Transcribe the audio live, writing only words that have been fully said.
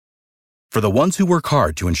For the ones who work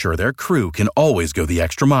hard to ensure their crew can always go the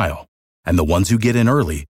extra mile, and the ones who get in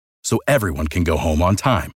early so everyone can go home on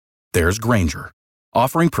time, there's Grainger,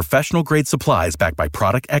 offering professional-grade supplies backed by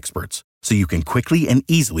product experts so you can quickly and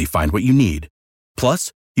easily find what you need.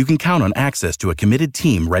 Plus, you can count on access to a committed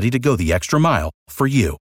team ready to go the extra mile for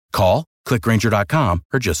you. Call, click Grainger.com,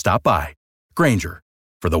 or just stop by. Grainger,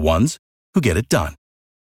 for the ones who get it done.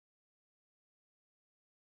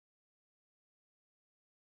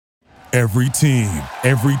 Every team,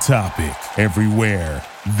 every topic, everywhere.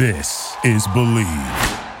 This is Believe.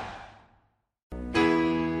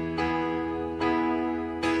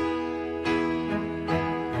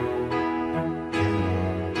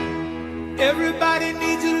 Everybody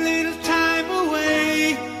needs a little time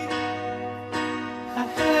away. I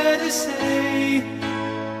heard her say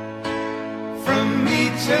from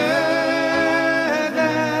each other.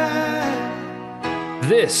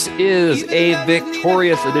 This is a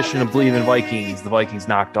victorious edition of Believe in Vikings. The Vikings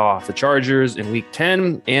knocked off the Chargers in Week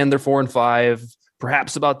 10, and they're 4-5.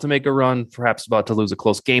 Perhaps about to make a run, perhaps about to lose a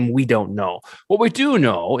close game. We don't know. What we do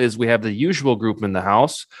know is we have the usual group in the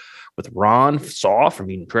house, with Ron Saw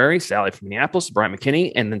from Eden Prairie, Sally from Minneapolis, Brian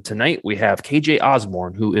McKinney, and then tonight we have KJ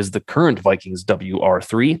Osborne, who is the current Vikings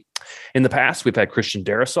WR3. In the past, we've had Christian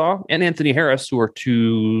Darrisaw and Anthony Harris, who are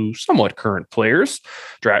two somewhat current players.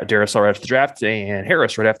 Darrisaw right after the draft and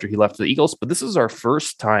Harris right after he left the Eagles. But this is our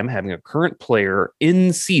first time having a current player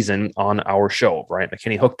in season on our show. Brian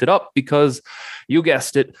McKinney hooked it up because, you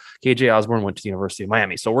guessed it, KJ Osborne went to the University of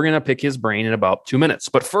Miami. So we're going to pick his brain in about 2 minutes.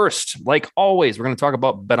 But first, like always, we're going to talk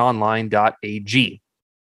about betonline.ag.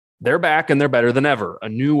 They're back and they're better than ever. A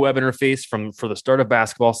new web interface for the start of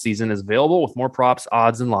basketball season is available with more props,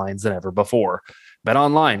 odds, and lines than ever before.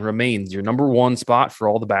 BetOnline remains your number one spot for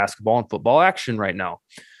all the basketball and football action right now.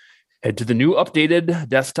 Head to the new updated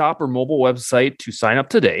desktop or mobile website to sign up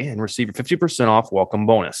today and receive your 50% off welcome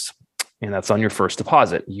bonus. And that's on your first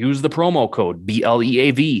deposit. Use the promo code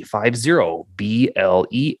BLEAV50,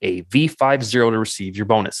 BLEAV50 to receive your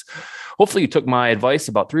bonus. Hopefully you took my advice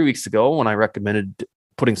about 3 weeks ago when I recommended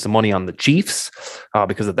putting some money on the Chiefs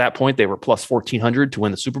because at that point they were plus 1,400 to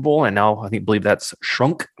win the Super Bowl. And now I believe that's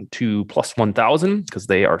shrunk to plus 1,000 because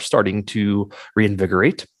they are starting to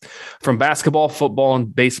reinvigorate. From basketball, football,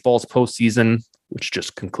 and baseball's postseason, which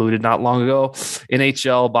just concluded not long ago,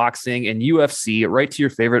 NHL, boxing, and UFC, right to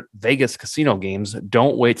your favorite Vegas casino games.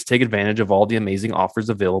 Don't wait to take advantage of all the amazing offers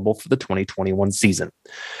available for the 2021 season.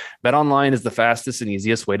 BetOnline is the fastest and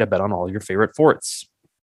easiest way to bet on all your favorite sports.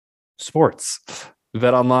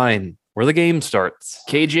 BetOnline, where the game starts.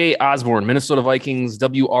 KJ Osborne, Minnesota Vikings,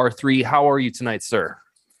 WR3. How are you tonight, sir?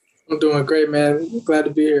 I'm doing great, man. Glad to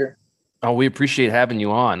be here. Oh, we appreciate having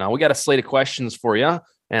you on. Now, we got a slate of questions for you,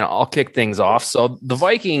 and I'll kick things off. So the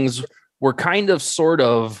Vikings were sort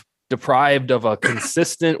of deprived of a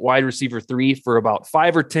consistent wide receiver 3 for about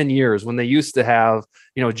 5 or 10 years when they used to have,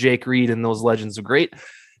 Jake Reed and those legends of great.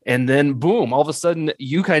 And then boom, all of a sudden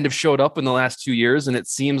you kind of showed up in the last 2 years and it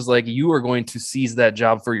seems like you are going to seize that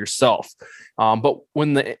job for yourself. But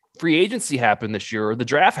when the free agency happened this year, or the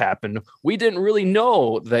draft happened, we didn't really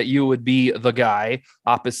know that you would be the guy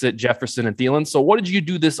opposite Jefferson and Thielen. So what did you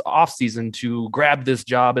do this offseason to grab this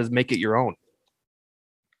job and make it your own?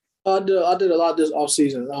 I did a lot this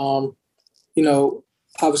offseason.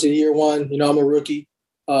 Obviously year one, I'm a rookie.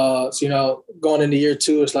 So, going into year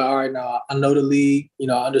 2, it's like, all right, now I know the league,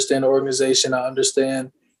 I understand the organization. I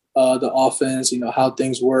understand the offense, how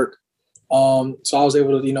things work. So I was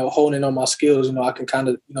able to, hone in on my skills. I can kind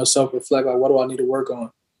of, self-reflect, like, what do I need to work on?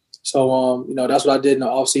 So, that's what I did in the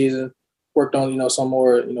offseason. Worked on, some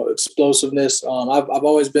more, explosiveness. I've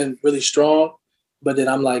always been really strong, but then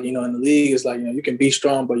I'm like, in the league, it's like, you can be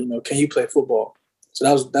strong, but, can you play football? So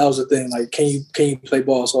that was the thing. Like, can you play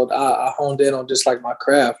ball? So I honed in on just like my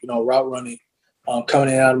craft, route running, coming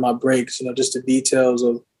in and out of my breaks, just the details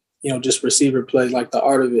of, just receiver play, like the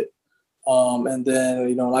art of it. And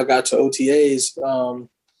then, when I got to OTAs,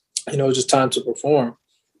 it was just time to perform.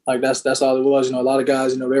 Like that's all it was. A lot of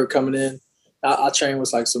guys, they were coming in. I trained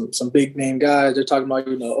with like some big name guys. They're talking about,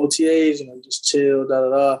 OTAs, just chill, da da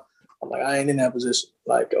da. I'm like, I ain't in that position.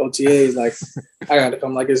 Like OTAs, like I got to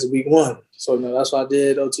come like it's week 1. So that's what I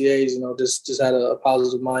did. OTAs, just had a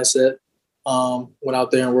positive mindset. Went out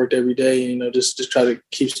there and worked every day. Just try to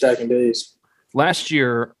keep stacking days. Last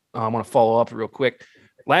year, I want to follow up real quick.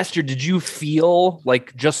 Last year, did you feel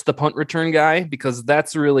like just the punt return guy? Because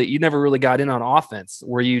you never really got in on offense.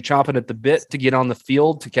 Were you chomping at the bit to get on the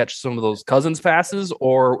field to catch some of those Cousins passes,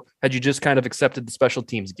 or had you just kind of accepted the special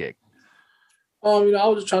teams gig? I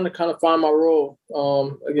was just trying to kind of find my role.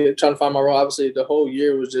 Again, trying to find my role. Obviously, the whole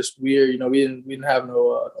year was just weird. We didn't have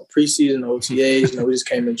no preseason, no OTAs. We just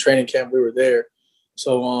came in training camp. We were there.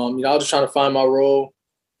 So, I was just trying to find my role.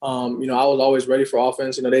 I was always ready for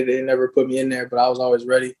offense. They never put me in there, but I was always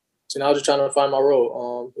ready. So, I was just trying to find my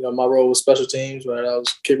role. My role was special teams, whether that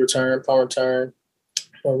was kick return, punt return,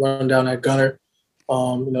 or run down that gunner.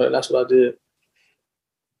 That's what I did.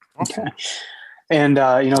 Okay. And,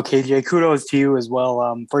 KJ, kudos to you as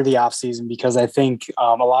well for the offseason, because I think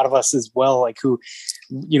a lot of us as well, like who,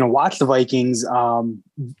 watch the Vikings,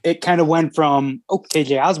 it kind of went from,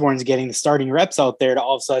 KJ Osborne's getting the starting reps out there to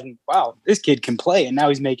all of a sudden, wow, this kid can play. And now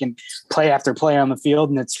he's making play after play on the field,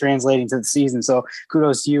 and it's translating to the season. So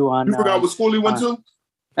kudos to you on. You forgot what school he went to?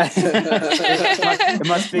 It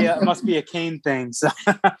must be a Kane thing. So,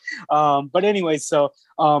 but anyway, so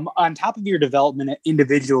on top of your development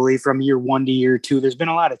individually from year 1 to year 2, there's been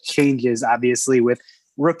a lot of changes, obviously, with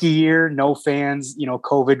rookie year, no fans,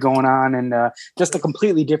 COVID going on, and just a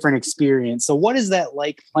completely different experience. So what is that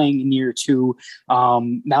like playing in year 2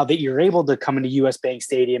 now that you're able to come into US Bank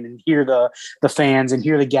Stadium and hear the fans and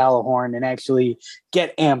hear the Gallahorn and actually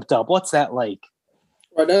get amped up? What's that like?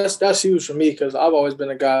 Right, that's huge for me, because I've always been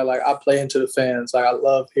a guy, like, I play into the fans. Like, I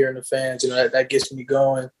love hearing the fans. That gets me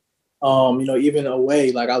going. Even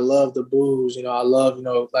away, like, I love the boos. I love,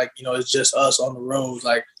 it's just us on the road.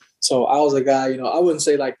 Like, so I was a guy, I wouldn't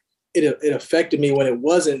say like it affected me when it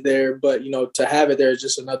wasn't there, but to have it there is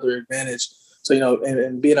just another advantage. So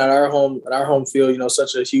and being at our home field,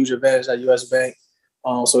 such a huge advantage at US Bank.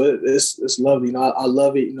 So it's lovely. I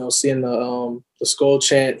love it. Seeing the Skull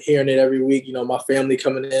chant, hearing it every week. My family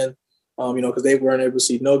coming in, because they weren't able to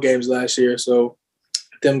see no games last year. So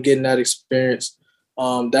them getting that experience,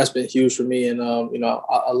 that's been huge for me. And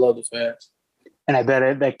I love the fans. And I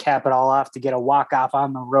bet they cap it all off to get a walk off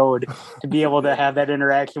on the road to be able to have that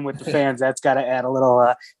interaction with the fans. That's got to add a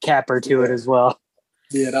little capper to it as well.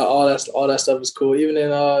 Yeah, all that stuff is cool. Even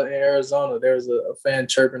in Arizona, there was a fan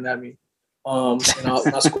chirping at me. When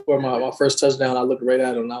I scored my first touchdown, I looked right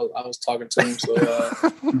at him. And I was talking to him, so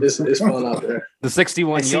it's fun out there. The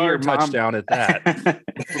 61-yard touchdown at that.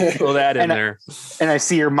 Throw that in there. And I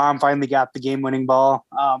see your mom finally got the game-winning ball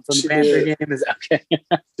from the Panther game. Is okay?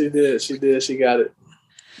 She did. She got it.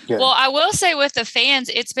 Yeah. Well, I will say with the fans,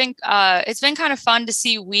 it's been kind of fun to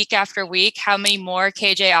see week after week how many more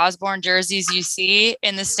KJ Osborne jerseys you see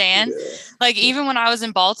in the stand. Yeah. Like, even when I was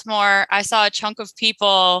in Baltimore, I saw a chunk of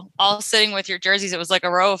people all sitting with your jerseys. It was like a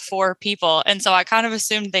row of 4 people. And so I kind of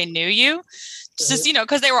assumed they knew you, just,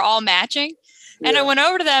 because they were all matching. And I went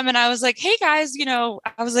over to them and I was like, hey guys, I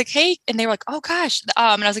was like, hey, and they were like, oh gosh.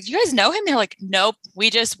 And I was like, you guys know him? They're like, nope. We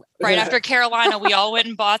just, right after Carolina, we all went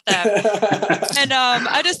and bought them. And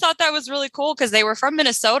I just thought that was really cool, because they were from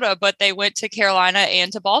Minnesota, but they went to Carolina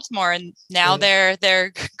and to Baltimore, and now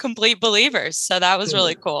they're complete believers. So that was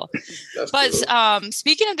really cool. But cool.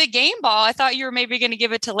 Speaking of the game ball, I thought you were maybe going to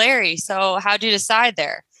give it to Larry. So how'd you decide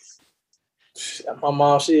there? My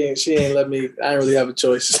mom, she ain't let me. I didn't really have a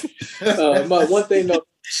choice. But one thing though,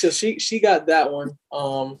 so she got that one.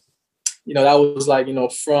 That was like,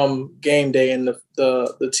 from game day, and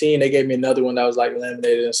the team, they gave me another one that was like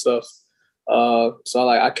laminated and stuff. So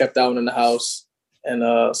I kept that one in the house, and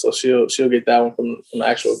so she'll get that one from the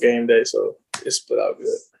actual game day. So it split out good.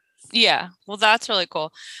 Yeah, well, that's really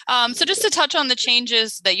cool. So just to touch on the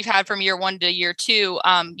changes that you've had from year 1 to year 2,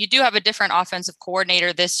 you do have a different offensive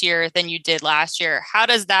coordinator this year than you did last year. How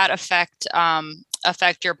does that affect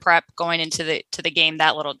your prep going into the game?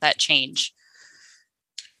 That change.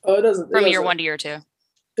 It doesn't from year 1 to year 2.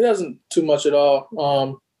 It doesn't too much at all.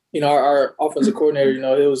 Our offensive coordinator,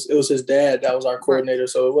 it was his dad that was our coordinator,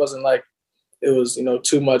 so it wasn't like it was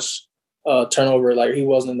too much turnover. Like, he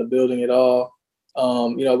wasn't in the building at all.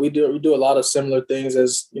 We do a lot of similar things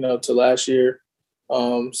as to last year.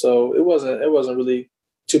 So it wasn't really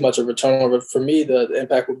too much of a turnover for me. The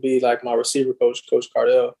impact would be like my receiver coach, Coach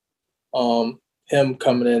Cardell. Him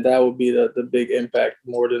coming in, that would be the big impact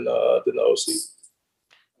more than the OC.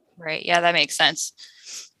 Right. Yeah, that makes sense.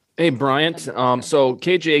 Hey, Bryant. So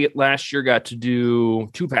KJ last year got to do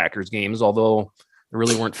 2 Packers games, although there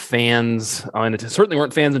really weren't fans, and it certainly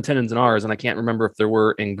weren't fans in attendance in ours, and I can't remember if there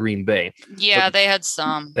were in Green Bay. Yeah, they had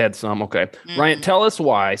some. They had some, okay. Bryant, tell us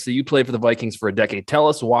why. So you played for the Vikings for a decade. Tell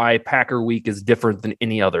us why Packer Week is different than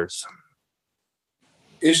any others.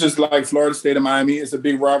 It's just like Florida State and Miami. It's a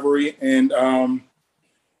big rivalry, and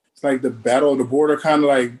it's like the battle of the border, kind of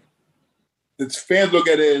like the fans look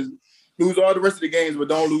at it as lose all the rest of the games, but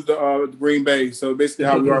don't lose the Green Bay. So basically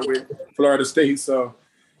how we are with Florida State. So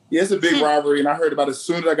Yeah, it's a big rivalry, and I heard about it as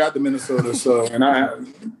soon as I got to Minnesota. So, and I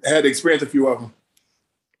had experienced a few of them.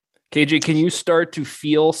 KJ, can you start to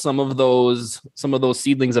feel some of those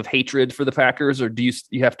seedlings of hatred for the Packers, or do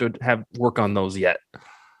you have to have work on those yet?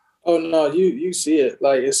 Oh no, you see it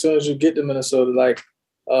like as soon as you get to Minnesota. Like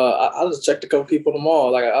I just checked a couple people at the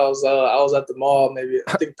mall. Like I was at the mall. Maybe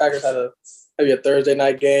I think Packers had maybe a Thursday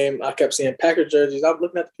night game. I kept seeing Packers jerseys. I'm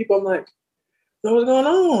looking at the people. I'm like, what's going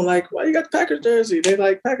on? Like, why you got the Packers jersey? They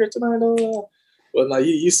like Packers tonight. But like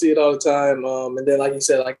you see it all the time. And then like you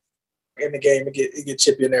said, like in the game, it get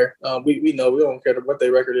chippy in there. We know we don't care what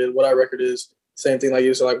their record is, what our record is. Same thing like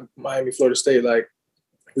you said, like Miami, Florida State. Like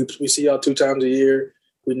we see y'all 2 times a year.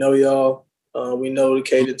 We know y'all. We know the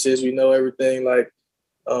cadences. We know everything. Like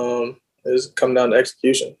it's come down to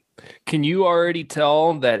execution. Can you already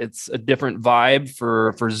tell that it's a different vibe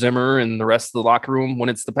for Zimmer and the rest of the locker room when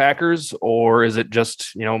it's the Packers, or is it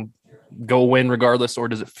just, go win regardless, or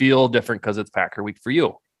does it feel different because it's Packer week for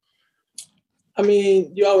you? I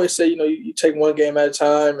mean, you always say, you take one game at a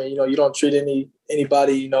time and, you don't treat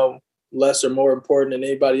anybody, less or more important than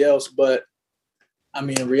anybody else. But I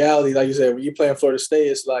mean, in reality, like you said, when you play in Florida State,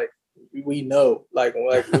 it's like, we know, like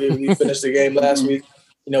we finished the game last week.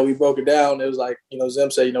 We broke it down. It was like, Zim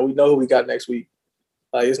said, we know who we got next week.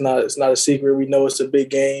 Like, it's not a secret. We know it's a big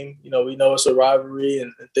game. We know it's a rivalry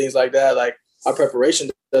and things like that. Like, our preparation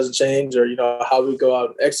doesn't change, or, how we go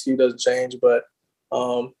out and execute doesn't change. But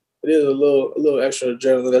it is a little extra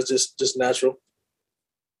adrenaline. That's just natural.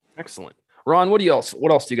 Excellent. Ron, what else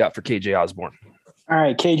do you got for KJ Osborn? All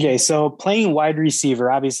right, KJ. So playing wide receiver,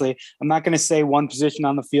 obviously, I'm not going to say one position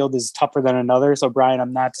on the field is tougher than another. So, Brian,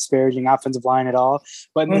 I'm not disparaging offensive line at all.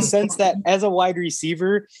 But in the sense that as a wide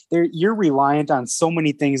receiver, you're reliant on so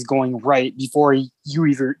many things going right before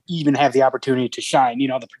you even have the opportunity to shine.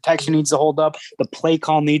 The protection needs to hold up. The play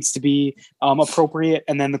call needs to be appropriate.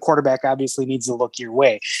 And then the quarterback obviously needs to look your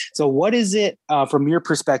way. So what is it from your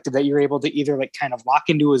perspective that you're able to either like kind of lock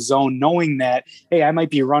into a zone knowing that, hey, I might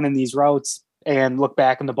be running these routes and look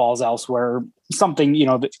back and the ball's elsewhere, something,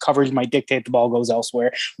 the coverage might dictate the ball goes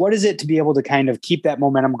elsewhere. What is it to be able to kind of keep that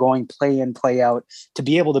momentum going, play in, play out, to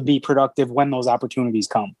be able to be productive when those opportunities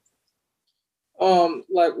come?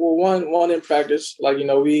 One in practice, like,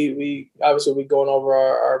 we obviously we going over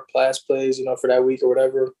our past plays, for that week or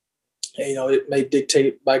whatever. And, it may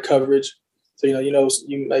dictate by coverage. So,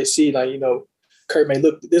 you may see like, Kurt may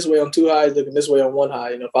look this way on 2 highs, looking this way on 1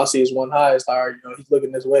 high. If I see his 1 high, it's like, all right, he's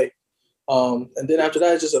looking this way. And then after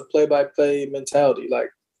that, it's just a play-by-play mentality,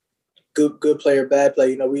 like good player, bad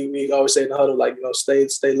play. We always say in the huddle, like, stay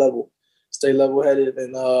level-headed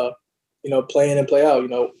and, play in and play out.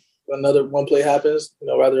 Another one play happens,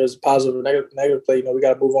 whether it's positive or negative play, we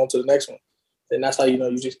got to move on to the next one. And that's how,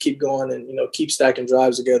 you just keep going and, keep stacking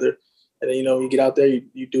drives together. And then, you get out there,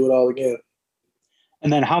 you do it all again.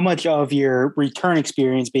 And then how much of your return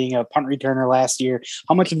experience being a punt returner last year,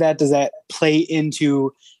 how much of that does that play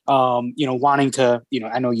into, wanting to,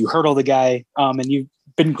 I know you hurdle the guy and you've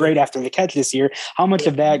been great after the catch this year. How much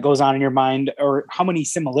of that goes on in your mind, or how many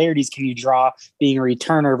similarities can you draw being a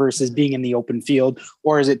returner versus being in the open field,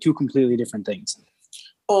 or is it 2 completely different things?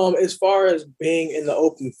 As far as being in the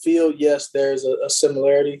open field, yes, there's a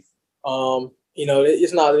similarity.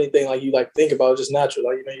 It's not anything like you think about, it's just natural.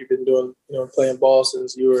 Like, you've been doing, playing ball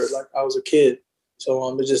since you were like, I was a kid.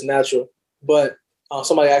 So it's just natural. But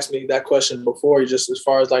somebody asked me that question before, just as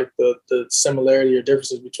far as like the similarity or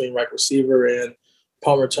differences between like receiver and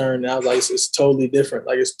punt return. And I was like, it's totally different.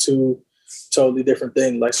 Like, it's 2 totally different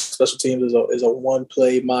things. Like, special teams is a one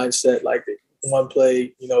play mindset, like one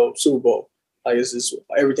play, Super Bowl. Like, it's just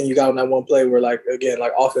everything you got on that one play where, like, again,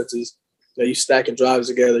 like offenses, you stacking drives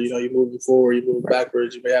together, you're moving forward, you're moving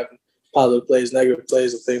backwards, you may have positive plays, negative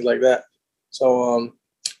plays, and things like that. So,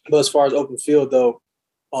 but as far as open field though,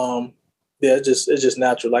 it's just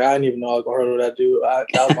natural. Like, I didn't even know I was gonna hurdle that dude. I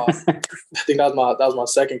think that was my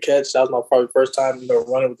second catch. That was my probably first time,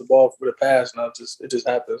 running with the ball for the pass, and it just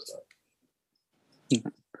happens.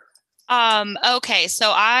 Okay,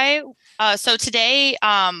 so today,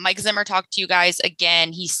 Mike Zimmer talked to you guys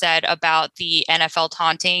again. He said about the NFL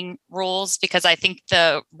taunting rules, because I think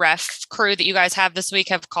the ref crew that you guys have this week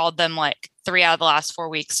have called them like 3 out of the last 4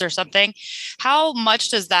 weeks or something. How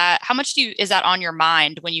much is that on your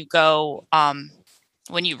mind when you go,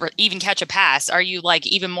 when you even catch a pass? Are you like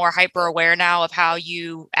even more hyper aware now of how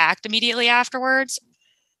you act immediately afterwards?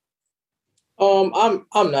 I'm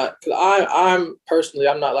not. I'm personally,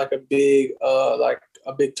 I'm not like a big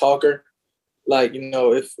talker. Like,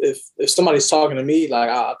 if somebody's talking to me, like,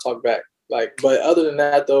 I'll talk back. Like, but other than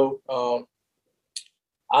that though,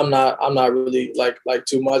 I'm not really like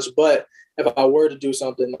too much. But if I were to do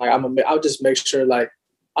something, like I'll just make sure like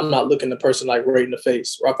I'm not looking the person like right in the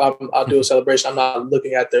face. Or if I'll do a celebration, I'm not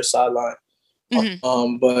looking at their sideline.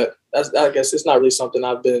 Mm-hmm. But I guess it's not really something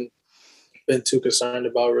I've been too concerned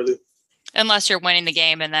about, really. Unless you're winning the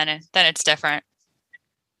game, and then it's different.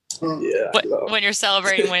 Yeah. When you're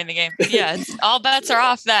celebrating winning the game, yeah, all bets are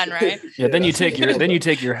off then, right? Yeah. Then you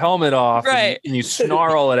take your helmet off, right? And you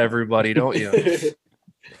snarl at everybody, don't you?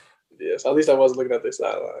 Yes. At least I wasn't looking at their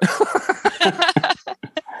sideline.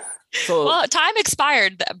 So, well, time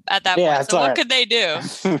expired at that point. So what could they do?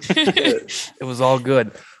 It was all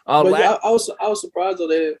good. I was surprised though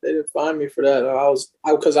they didn't find me for that.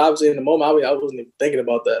 Because obviously in the moment I wasn't even thinking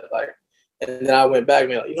about that. like, and then I went back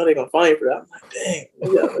and like, they're gonna find me for that. I'm like, dang,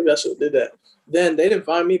 maybe I should have did that. Then they didn't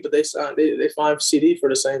find me, but they fined CD for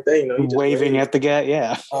the same thing. He just waving at the guy,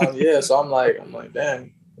 yeah. So I'm like,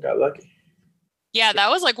 damn, I got lucky. Yeah, that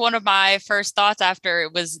was like one of my first thoughts after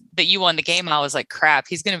it was that you won the game. I was like, crap,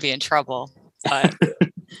 he's gonna be in trouble. But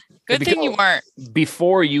good thing you weren't.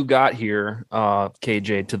 Before you got here,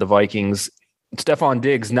 KJ, to the Vikings, Stefon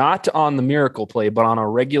Diggs, not on the miracle play, but on a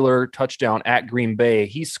regular touchdown at Green Bay,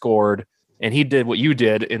 he scored, and he did what you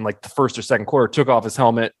did in like the first or second quarter, took off his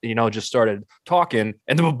helmet, just started talking,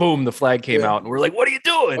 and then boom, the flag came out, and we're like, what are you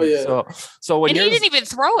doing? Oh, yeah. So when he didn't even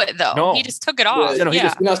throw it though. No. He just took it off. You're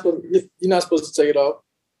not supposed to take it off.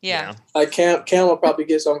 Yeah. Like Cam will probably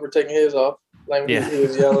get something for taking his off. Like when he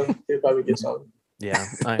was yelling, he'll probably get something. Yeah.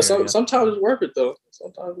 Sometimes it's worth it though.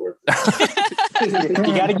 Sometimes it's worth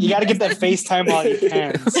it. you gotta get that FaceTime while you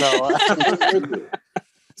can.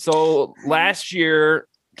 So last year,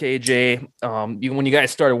 KJ, when you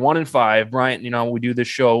guys started 1-5, Bryant, we do this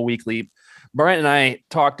show weekly. Bryant and I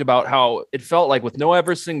talked about how it felt like with no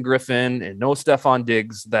Everson Griffen and no Stefon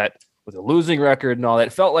Diggs, that with a losing record and all that,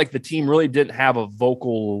 it felt like the team really didn't have a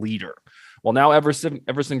vocal leader. Well, now Everson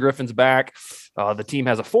Griffin's back. The team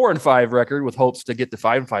has a 4-5 record with hopes to get to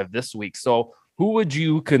 5-5 this week. So who would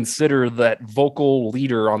you consider that vocal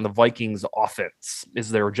leader on the Vikings offense? Is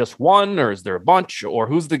there just one, or is there a bunch, or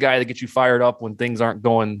who's the guy that gets you fired up when things aren't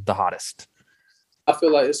going the hottest? I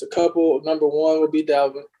feel like it's a couple. Number one would be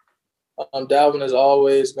Dalvin. Dalvin is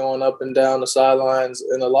always going up and down the sidelines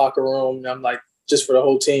in the locker room. I'm like, just for the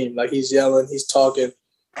whole team. Like, he's yelling, he's talking.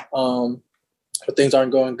 When things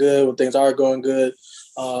aren't going good, when things are going good.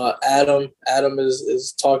 Adam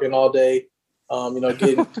is talking all day.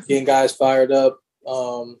 Getting guys fired up.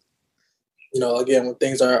 Again, when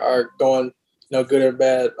things are going, good or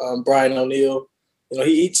bad. Brian O'Neill,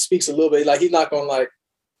 he speaks a little bit. Like, he's not going to like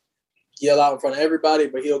yell out in front of everybody,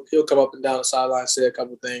 but he'll come up and down the sideline, say a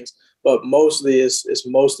couple things. But mostly it's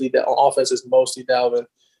mostly that on offense is mostly Dalvin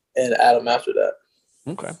and Adam after that.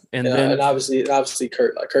 Okay, and obviously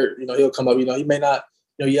Kurt. Like Kurt, he'll come up. He may not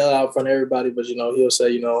yell out in front of everybody, but he'll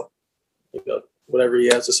say whatever he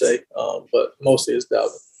has to say. But mostly it's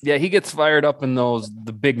Dalvin. Yeah, he gets fired up in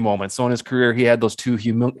the big moments. So in his career, he had those two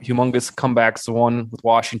humongous comebacks, the one with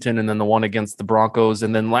Washington and then the one against the Broncos.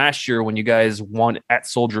 And then last year when you guys won at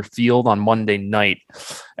Soldier Field on Monday night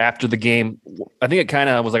after the game, I think it kind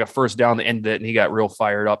of was like a first down the end of it, and he got real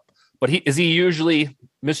fired up. But is he usually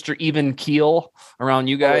Mr. Even Keel around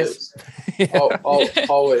you guys?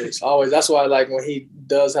 Always. That's why, like, when he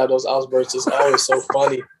does have those outbursts, it's always so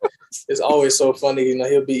funny. It's always so funny.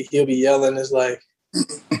 He'll be yelling. It's like,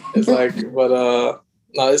 but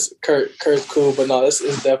no, it's Kurt's cool, but no, it's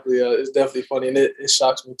definitely funny, and it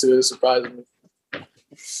shocks me too. It surprises me.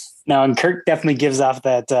 Now, and Kirk definitely gives off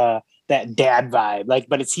that dad vibe, like,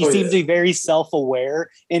 but he seems to be very self-aware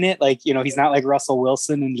in it. Like, he's not like Russell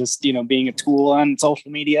Wilson and just, being a tool on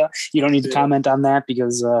social media. You don't need to comment on that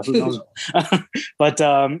because who knows? But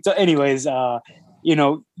so anyways,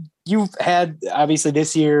 you've had obviously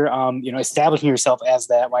this year, establishing yourself as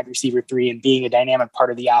that wide receiver 3 and being a dynamic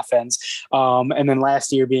part of the offense. And then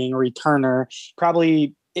last year being a returner,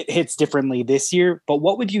 probably it hits differently this year. But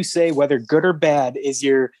what would you say, whether good or bad, is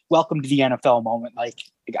your welcome to the NFL moment? Like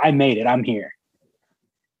I made it, I'm here.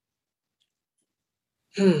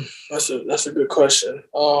 That's a good question.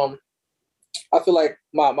 I feel like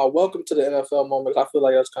my welcome to the NFL moment, I feel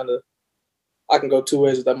like that's kind of, I can go two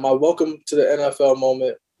ways with that. My welcome to the NFL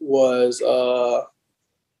moment was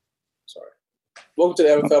welcome to the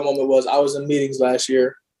NFL moment was I was in meetings last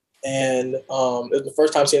year, and it was the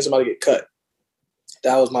first time seeing somebody get cut.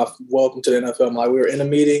 That was my welcome to the NFL. Like, we were in a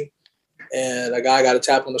meeting, and a guy got a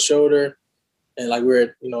tap on the shoulder, and like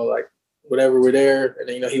we're whatever, we're there, and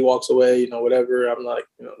then he walks away, whatever. I'm like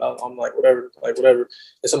whatever, and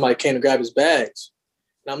somebody came to grab his bags,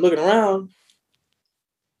 and I'm looking around.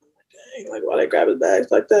 dang, like, why they grab his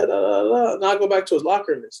bags like that? And I go back to his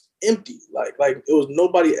locker and it's empty. Like it was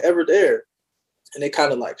nobody ever there. And it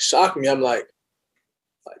kind of like shocked me. I'm like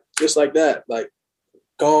just like that, like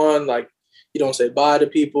gone. Like you don't say bye to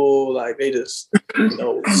people. Like they just,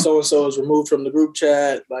 so and so is removed from the group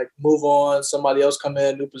chat. Like move on. Somebody else come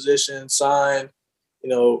in, new position, sign.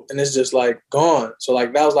 And it's just like gone. So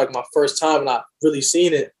like that was like my first time not really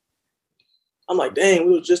seen it. I'm like, dang,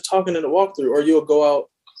 we were just talking in the walkthrough. Or you'll go out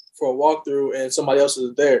for a walkthrough and somebody else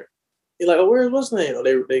is there. You're like, oh, where's what's name?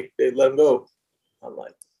 They let him go. I'm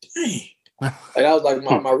like, dang. Like that was like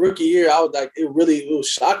my rookie year. I was like, it was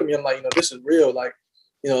shocking me. I'm like, this is real. Like,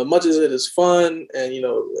 as much as it is fun and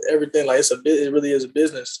everything, like it really is a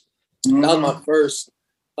business. Mm-hmm. That was my first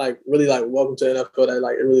like really like welcome to NFL that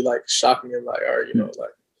like it really like shocked me and like, all right, like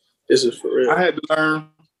this is for real. I had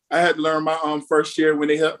to learn my first year when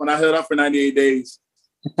I held up for 98 days.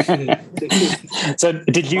 So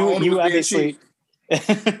did you obviously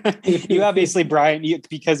you obviously, Brian,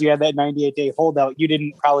 because you had that 98-day holdout, you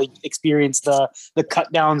didn't probably experience the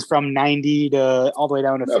cut downs from 90 to all the way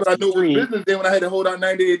down to 53. But I knew it was business then when I had to hold out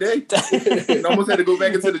 98 days. And almost had to go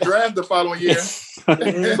back into the draft the following year.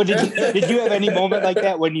 But did you have any moment like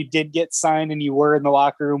that when you did get signed and you were in the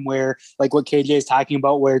locker room where, like what KJ is talking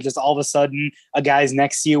about, where just all of a sudden a guy's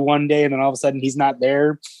next to you one day and then all of a sudden he's not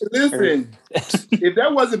there? Listen, if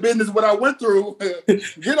that wasn't business what I went through,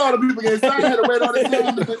 get all the people getting signed, I had to wait all the time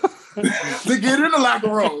to get in the locker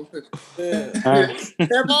room. Half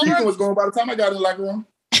the season was going by the time I got in the locker room.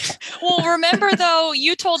 Well, remember though,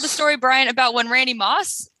 you told the story, Brian, about when Randy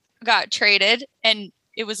Moss got traded and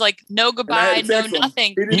it was like no goodbye, no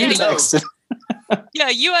nothing. Yeah,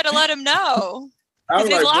 you had to let him know. His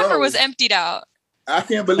like, locker was emptied out. I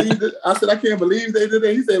can't believe it. I said, I can't believe they did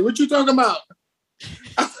that. He said, what you talking about?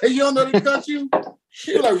 I said, you don't know they cut you?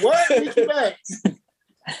 He was like, what? Get you back.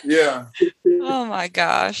 Yeah. Oh my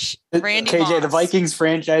gosh. Randy KJ, Moss. The Vikings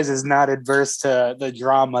franchise is not adverse to the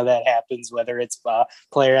drama that happens, whether it's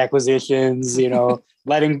player acquisitions,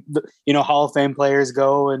 letting Hall of Fame players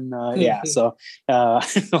go, and so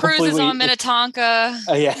Cruz is on Minnetonka.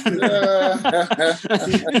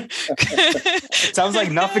 Sounds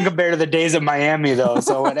like nothing compared to the days of Miami, though.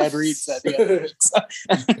 So what Ed Reed said.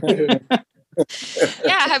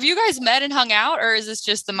 Yeah, have you guys met and hung out, or is this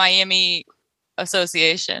just the Miami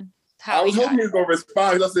association? I was hoping he was going to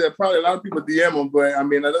respond. I said probably a lot of people DM him, but I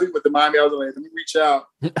mean, I know he went to Miami. I was like, let me reach out.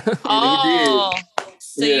 Oh,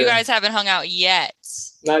 so you guys haven't hung out yet?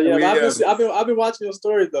 Not yet. I've been watching your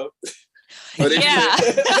story though. Yeah.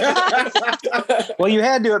 Well, you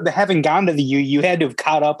had to, having gone to the U, you had to have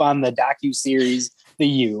caught up on the docu-series, The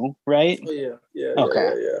U, right? Oh, yeah.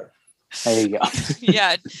 Okay. Yeah. There you go.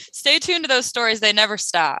 Yeah. Stay tuned to those stories. They never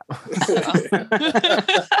stop.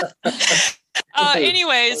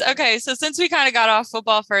 Anyways, okay. So since we kind of got off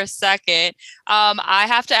football for a second, I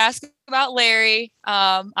have to ask about Larry.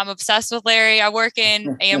 I'm obsessed with Larry. I work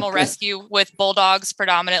in animal rescue with bulldogs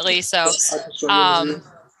predominantly. So,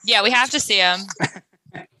 yeah, we have to see him.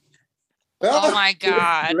 Oh my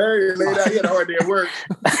God. Larry laid out. He had a hard day at work.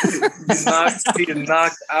 He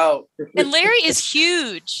knocked out. And Larry is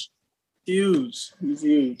huge. He's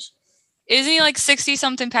huge. Isn't he like 60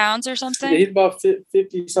 something pounds or something? Yeah, he's about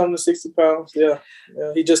 50 something to 60 pounds. Yeah.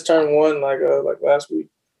 He just turned one like last week.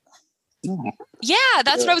 Yeah,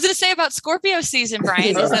 that's what I was going to say about Scorpio season,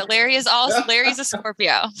 Brian. Is that Larry's a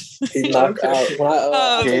Scorpio. He knocked out.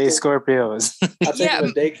 Scorpios. I take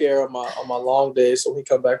him to daycare on my long days. So when he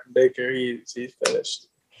come back from daycare, he's finished.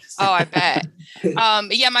 Oh, I bet.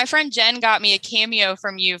 Yeah, my friend Jen got me a cameo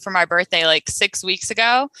from you for my birthday like 6 weeks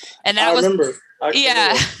ago, and that was. Remember.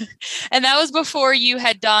 And that was before you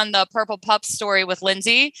had done the Purple Pup story with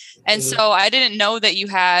Lindsay. And so I didn't know that you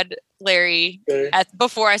had Larry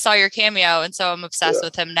before I saw your cameo. And so I'm obsessed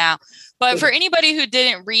with him now. But for anybody who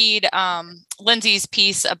didn't read Lindsay's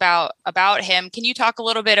piece about him, can you talk a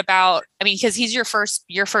little bit about, because he's your first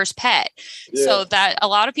pet. Yeah. So that a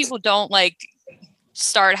lot of people don't like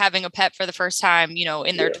start having a pet for the first time,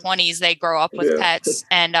 in their 20s, they grow up with pets.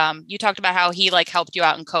 And you talked about how he like helped you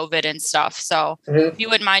out in COVID and stuff. So if you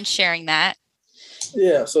wouldn't mind sharing that.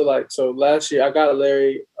 Yeah. So last year I got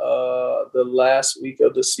Larry the last week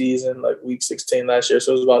of the season, like week 16 last year.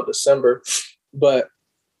 So it was about December. But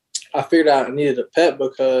I figured out I needed a pet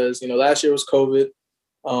because, last year was COVID.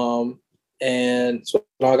 And so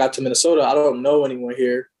when I got to Minnesota, I don't know anyone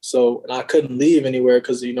here. So, and I couldn't leave anywhere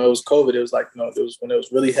because, it was COVID. It was like, it was when it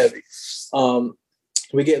was really heavy.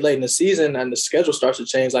 We get late in the season and the schedule starts to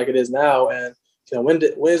change like it is now. And,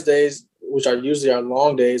 Wednesdays, which are usually our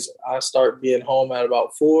long days, I start being home at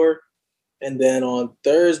about 4. And then on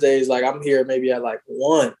Thursdays, like I'm here maybe at like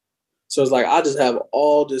 1. So it's like I just have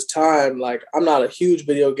all this time. Like I'm not a huge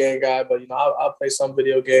video game guy, but I'll play some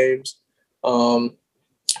video games.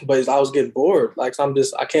 But I was getting bored. Like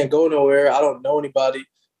I can't go nowhere. I don't know anybody.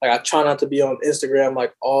 Like I try not to be on Instagram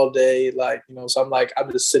like all day. Like so I'm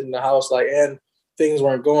just sitting in the house. Like and things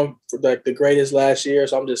weren't going for like the greatest last year,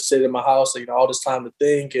 so I'm just sitting in my house. All this time to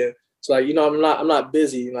think, and it's like I'm not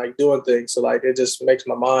busy like doing things. So like it just makes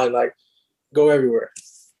my mind like go everywhere.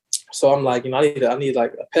 So I'm like, I need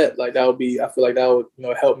like a pet. Like I feel like that would,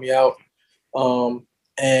 help me out. I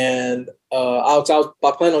plan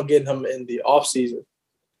on getting him in the off season.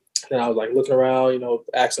 And I was like looking around,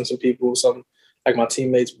 asking some people, some like my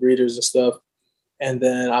teammates, breeders and stuff. And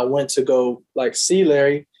then I went to go like see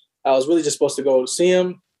Larry. I was really just supposed to go see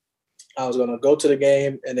him. I was going to go to the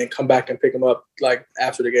game and then come back and pick him up like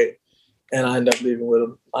after the game. And I ended up leaving with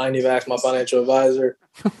him. I didn't even ask my financial advisor.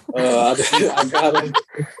 I got him.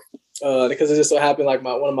 Because it just so happened like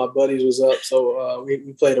one of my buddies was up, so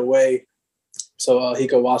we played away, so he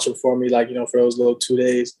could watch it for me, like for those little 2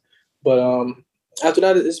 days. But after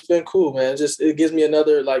that, it's been cool, man. It gives me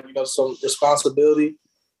another like some responsibility.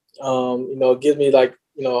 It gives me like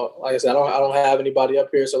like I said, I don't have anybody up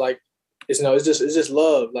here, so like it's just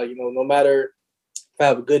love. Like no matter if I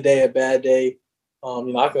have a good day, a bad day,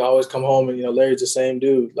 I can always come home and Larry's the same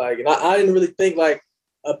dude. Like, and I didn't really think like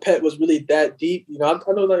a pet was really that deep. I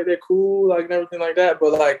know like they're cool, like and everything like that.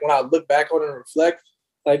 But like when I look back on it and reflect,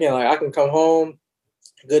 like like I can come home,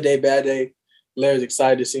 good day, bad day. Larry's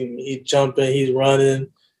excited to see me. He's jumping, he's running,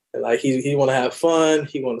 and like he want to have fun.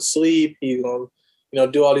 He want to sleep. He's gonna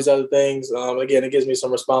do all these other things. Again, it gives me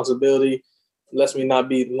some responsibility. It lets me not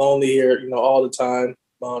be lonely here, all the time.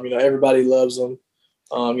 Everybody loves him.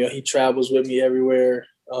 He travels with me everywhere.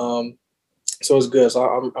 So it's good.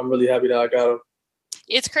 So I'm really happy that I got him.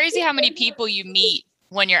 It's crazy how many people you meet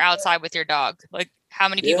when you're outside with your dog. Like how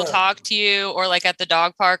many people talk to you or like at the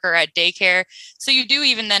dog park or at daycare. So you do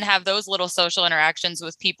even then have those little social interactions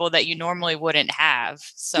with people that you normally wouldn't have.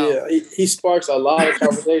 So yeah, he sparks a lot of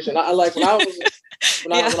conversation. I like when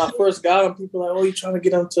I first got him, people were like, oh, you trying to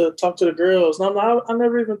get him to talk to the girls. And I'm like, I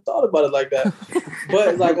never even thought about it like that.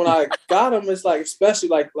 But like when I got him, it's like, especially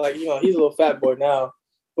like he's a little fat boy now.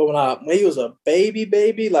 But when he was a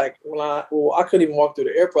baby, like I couldn't even walk through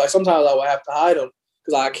the airport. Like sometimes I would have to hide him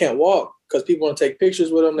because I can't walk because people want to take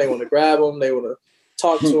pictures with him. They want to grab him. They want to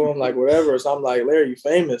talk to him, like whatever. So I'm like, Larry, you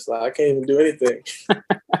famous. Like I can't even do anything.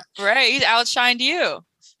 Right. He's outshined you.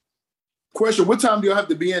 Question, what time do you have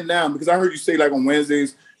to be in now? Because I heard you say like on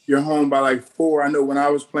Wednesdays, you're home by like 4. I know when I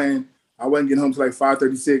was playing, I wasn't getting home till like 5:36.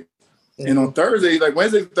 Mm-hmm. And on Thursdays, like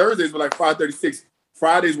Wednesdays, Thursdays were like 5:36.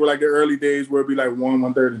 Fridays were like the early days where it'd be like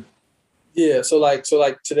 1:30. Yeah, so like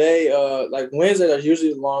today, like Wednesdays are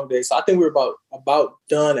usually the long days. So I think we were about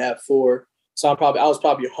done at 4. So I was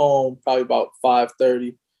probably home probably about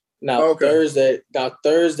 5:30. Now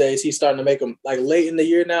Thursdays he's starting to make them like late in the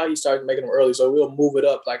year now. He's starting making them early, so we'll move it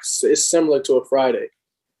up. Like it's similar to a Friday.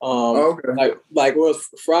 Like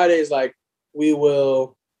Fridays, like we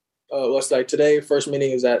will. What's like today? First meeting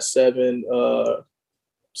is at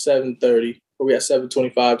 7:30. We at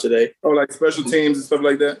 7:25 today. Oh, like special teams and stuff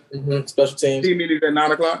like that? Mm-hmm. Special teams. Team meetings at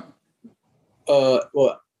 9 o'clock?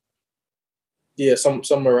 Yeah,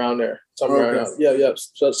 somewhere around there. Somewhere around. Yeah,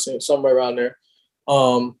 somewhere around there.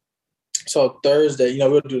 So Thursday,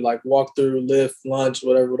 we'll do like walkthrough, lift, lunch,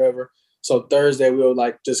 whatever. So Thursday we'll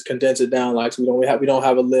like just condense it down, like so we don't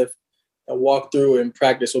have a lift, and walkthrough and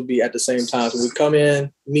practice will be at the same time. So we come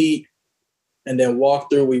in, meet, and then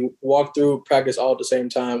we walk through, practice all at the same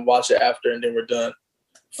time, watch it after, and then we're done.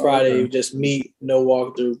 Friday, we just meet, no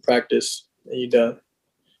walkthrough, practice, and you're done.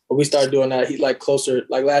 But we started doing that. He like closer,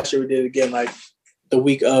 like last year we did it again, like the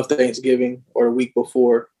week of Thanksgiving or the week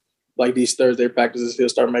before, like these Thursday practices. He'll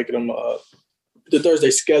start making them, the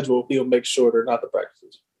Thursday schedule, he'll make shorter, not the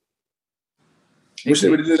practices. Wish they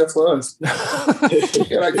would have did that for us.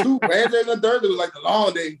 Yeah, like 2 Wednesdays and Thursdays was like the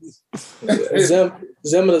long days.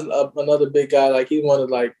 Zim is another big guy. Like he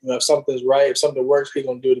wanted, like if something's right, if something works, he's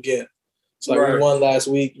gonna do it again. So like we won last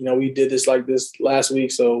week. We did this like this last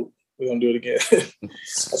week, so we're gonna do it again.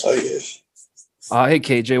 That's how he is. Hey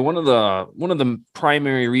KJ, one of the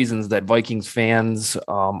primary reasons that Vikings fans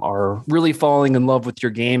are really falling in love with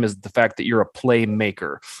your game is the fact that you're a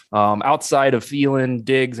playmaker. Outside of Thielen,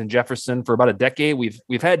 Diggs, and Jefferson for about a decade,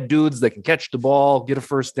 we've had dudes that can catch the ball, get a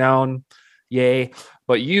first down, yay!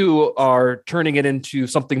 But you are turning it into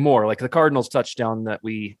something more, like the Cardinals touchdown that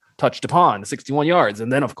we touched upon, the 61 yards,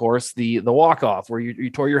 and then of course the walk-off where you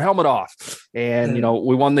tore your helmet off. and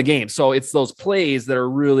we won the game. So it's those plays that are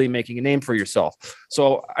really making a name for yourself.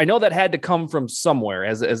 So I know that had to come from somewhere.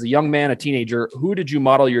 As a young man, a teenager, who did you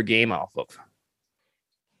model your game off of?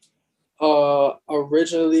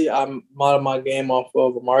 Originally, I modeled my game off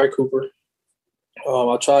of Amari Cooper.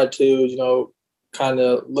 I tried to, kind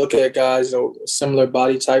of look at guys, similar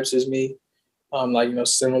body types as me,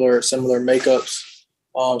 similar makeups.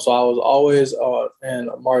 So I was always an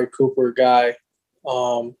Amari Cooper guy.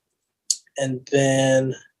 And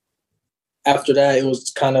then after that, it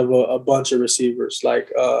was kind of a bunch of receivers,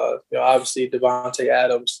 obviously Devontae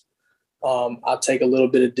Adams. I take a little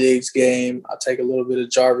bit of Diggs game. I take a little bit of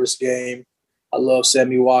Jarvis game. I love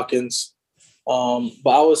Sammy Watkins. But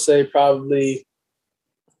I would say probably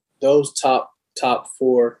those top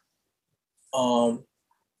four.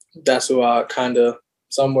 That's who I kind of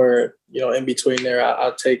somewhere, in between there.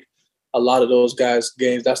 I take a lot of those guys'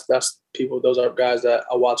 games. That's people. Those are guys that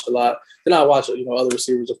I watch a lot. Then I watch, other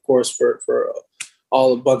receivers, of course, for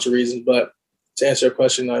all a bunch of reasons. But to answer your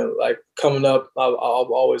question, coming up, I've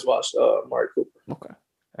always watched Amari Cooper. Okay,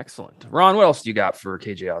 excellent. Ron, what else do you got for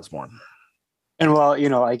KJ Osborn? And well,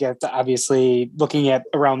 I guess obviously looking at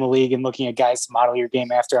around the league and looking at guys to model your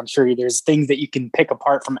game after, I'm sure there's things that you can pick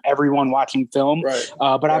apart from everyone watching film. Right.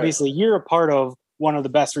 But obviously you're a part of one of the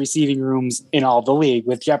best receiving rooms in all the league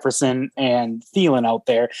with Jefferson and Thielen out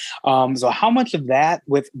there. So how much of that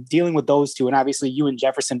with dealing with those two, and obviously you and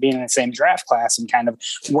Jefferson being in the same draft class and kind of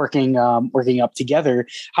working up together,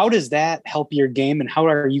 how does that help your game, and how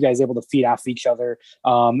are you guys able to feed off each other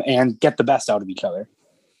and get the best out of each other?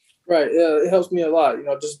 Right. Yeah, it helps me a lot,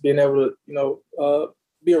 just being able to,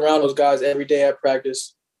 be around those guys every day at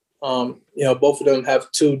practice. Both of them have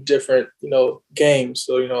two different, games.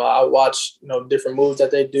 So, I watch, different moves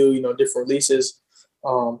that they do, different releases,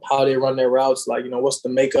 how they run their routes, what's the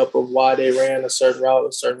makeup of why they ran a certain route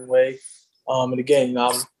a certain way. And again,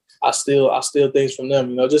 I steal things from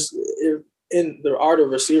them, just in the art of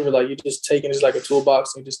receiver, you're just taking, it's like a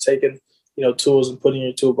toolbox, and you're just taking, tools and putting in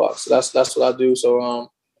your toolbox. So that's what I do. So,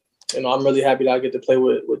 I'm really happy that I get to play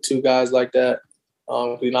with two guys like that.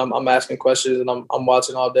 I'm asking questions and I'm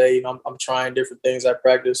watching all day. I'm trying different things at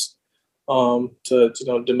practice to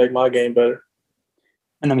make my game better.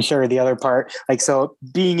 And I'm sure the other part, so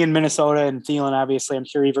being in Minnesota and Thielen, obviously, I'm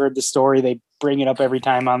sure you've heard the story. They bring it up every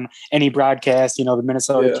time on any broadcast, the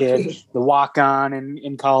Minnesota kid, the walk-on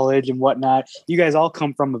in college and whatnot. You guys all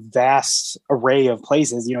come from a vast array of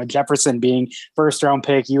places, Jefferson being first-round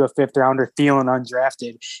pick, you a fifth-rounder, Thielen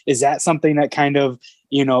undrafted. Is that something that kind of,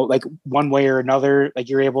 one way or another,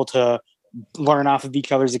 you're able to learn off of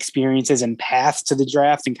each other's experiences and paths to the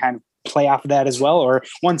draft and kind of play off of that as well? Or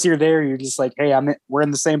once you're there, you're just like, hey, we're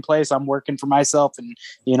in the same place. I'm working for myself and,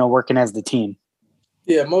 working as the team.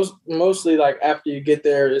 Yeah. Mostly after you get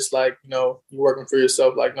there, it's you're working for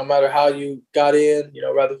yourself. No matter how you got in,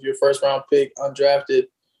 rather if you're first round pick, undrafted,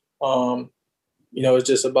 it's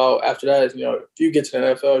just about after that, if you get to the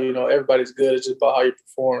NFL, everybody's good. It's just about how you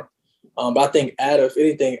perform. But I think if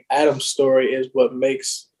anything, Adam's story is what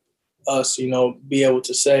makes us, be able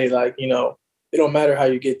to say it don't matter how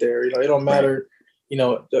you get there. It don't matter, any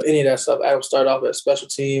of that stuff. Adam started off at special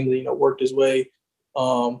teams, worked his way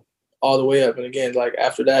all the way up. And again,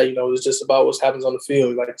 after that, it's just about what happens on the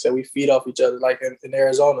field. Like I said, we feed off each other. In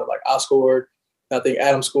Arizona, I scored, I think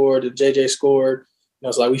Adam scored, and JJ scored.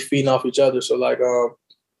 It's we feeding off each other. So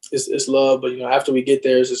it's love. But after we get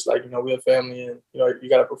there, it's just we're a family, and you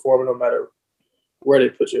got to perform no matter where they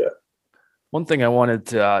put you at. One thing I wanted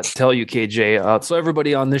to tell you, KJ, so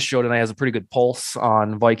everybody on this show tonight has a pretty good pulse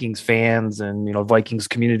on Vikings fans and, Vikings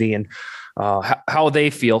community and how they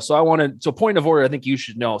feel. So point of order, I think you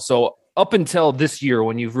should know. So up until this year,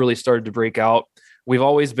 when you've really started to break out, we've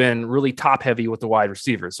always been really top heavy with the wide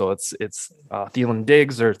receivers. So it's Thielen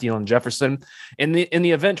Diggs or Thielen Jefferson. In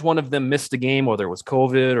the event one of them missed a game, whether it was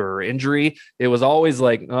COVID or injury, it was always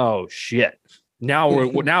oh shit. Now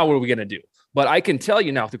what are we going to do? But I can tell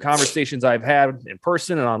you now through conversations I've had in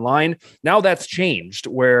person and online, now that's changed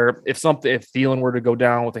where if Thielen were to go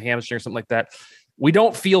down with a hamstring or something like that, we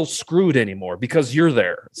don't feel screwed anymore because you're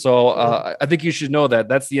there. So I think you should know that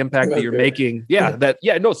that's the impact that you're making. Yeah.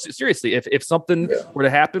 No, seriously, if something were to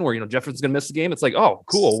happen where, Jefferson's going to miss the game, it's oh,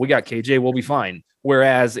 cool. We got KJ. We'll be fine.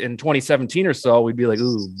 Whereas in 2017 or so, we'd be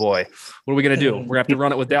ooh, boy, what are we going to do? We're going to have to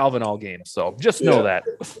run it with Dalvin all game. So just know that.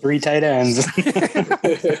 3 tight ends.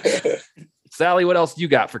 Sally, what else do you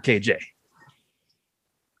got for KJ?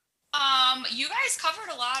 You guys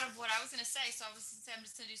covered a lot of what I was going to say, so I'm just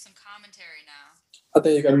going to do some commentary now. I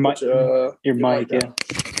think you got to put your mic. Yeah.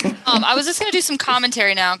 I was just going to do some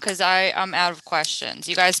commentary now because I'm out of questions.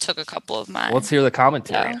 You guys took a couple of mine. Let's hear the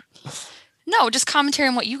commentary. No, just commentary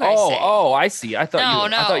on what you guys say. Oh, I see. I thought I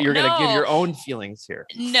thought you were going to give your no. own feelings here.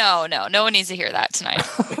 No one needs to hear that tonight.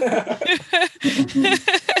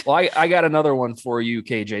 Well, I got another one for you,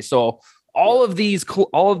 KJ. So all of these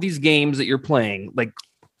games that you're playing, like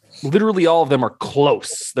literally all of them are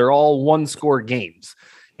close. They're all one-score games.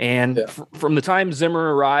 And from the time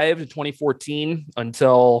Zimmer arrived in 2014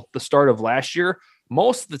 until the start of last year,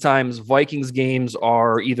 most of the times Vikings games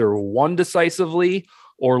are either won decisively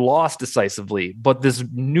or lost decisively. But this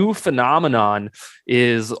new phenomenon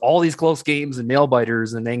is all these close games and nail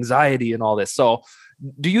biters and anxiety and all this. So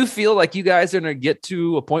do you feel like you guys are going to get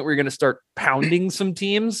to a point where you're going to start pounding some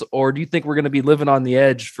teams, or do you think we're going to be living on the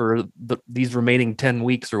edge for these remaining 10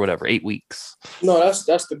 weeks or whatever, 8 weeks? No, that's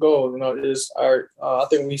the goal. Is our I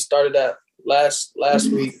think we started that last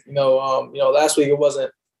week. Last week it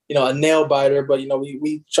wasn't a nail biter, but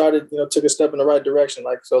we tried to took a step in the right direction.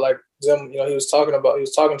 Like Zim, he was talking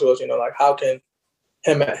to us. Like how can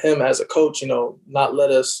him as a coach, not let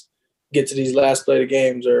us get to these last play of the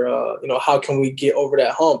games, or how can we get over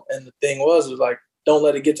that hump? And the thing was like, don't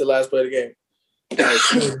let it get to the last play of the game.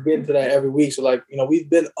 Like, get into that every week. So we've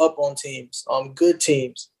been up on teams, good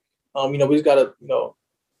teams. We just gotta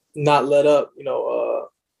not let up.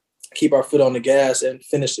 Keep our foot on the gas and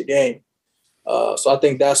finish the game. So I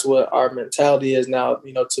think that's what our mentality is now.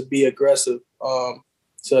 To be aggressive.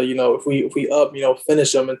 So if we up,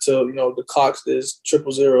 finish them until the clock is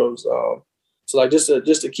triple zeros. So just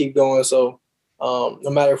to keep going. So no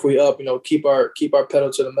matter if we up, keep our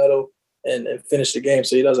pedal to the metal and finish the game.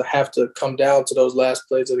 So he doesn't have to come down to those last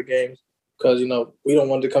plays of the game, because we don't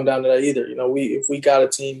want to come down to that either. If we got a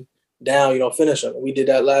team down, finish them. We did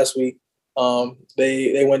that last week.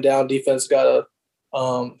 They went down. Defense got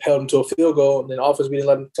held them to a field goal, and then offense we didn't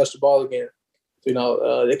let them touch the ball again.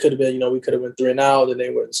 So, it could have been we could have been 3-and-out, and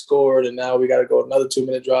they went and scored, and now we got to go another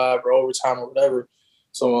 2-minute drive or overtime or whatever.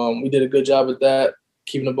 So we did a good job at that,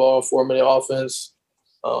 keeping the ball, 4-minute offense.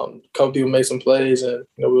 A couple people made some plays, and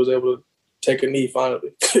we was able to take a knee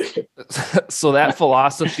finally. So that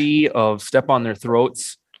philosophy of step on their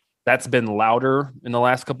throats, that's been louder in the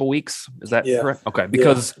last couple of weeks. Is that correct? Okay,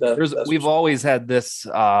 because we've always had this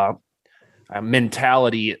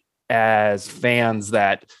mentality as fans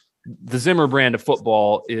that the Zimmer brand of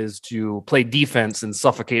football is to play defense and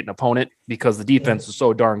suffocate an opponent, because the defense is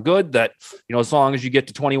so darn good that, as long as you get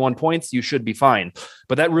to 21 points, you should be fine.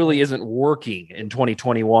 But that really isn't working in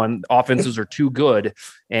 2021. Offenses are too good.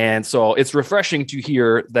 And so it's refreshing to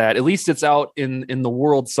hear that at least it's out in the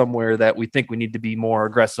world somewhere that we think we need to be more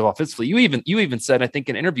aggressive offensively. You even said, I think,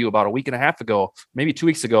 in an interview about a week and a half ago, maybe 2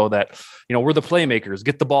 weeks ago, that, we're the playmakers,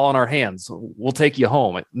 get the ball in our hands. We'll take you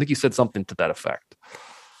home. I think you said something to that effect.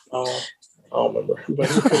 I don't remember, but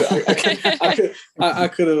I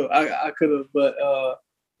could have, but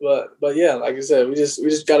yeah, like I said, we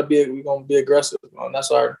just got to we're gonna be aggressive. That's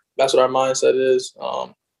what our mindset is.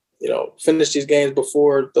 Finish these games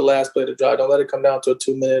before the last play to drive. Don't let it come down to a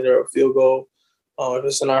 2-minute or a field goal. If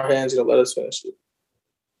it's in our hands, let us finish it.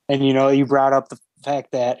 And you brought up the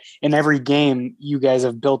fact that in every game you guys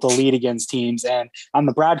have built a lead against teams, and on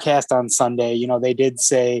the broadcast on Sunday, they did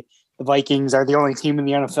say the Vikings are the only team in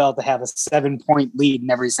the NFL to have a 7-point lead in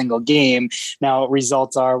every single game. Now,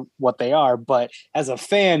 results are what they are, but as a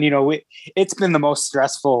fan, it's been the most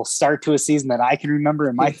stressful start to a season that I can remember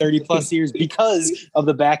in my 30 plus years, because of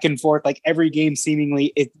the back and forth. Like every game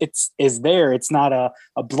seemingly is there. It's not a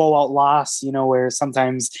blowout loss, where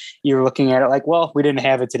sometimes you're looking at it like, well, we didn't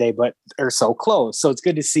have it today, but they're so close. So it's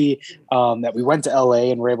good to see that we went to LA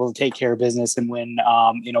and were able to take care of business and win,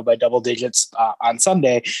 by double digits on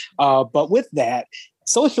Sunday. But with that,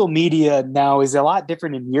 social media now is a lot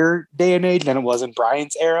different in your day and age than it was in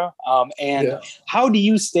Brian's era. How do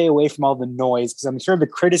you stay away from all the noise? Because I'm sure the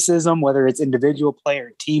criticism, whether it's individual play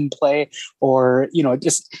or team play, or,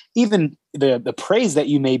 just even the praise that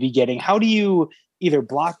you may be getting, how do you either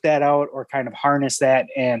block that out or kind of harness that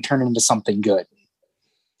and turn it into something good?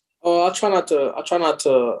 I try not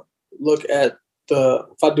to look at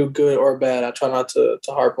if I do good or bad. I try not to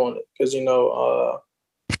harp on it, because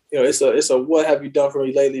it's a what have you done for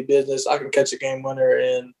me lately business. I can catch a game winner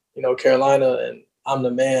in Carolina, and I'm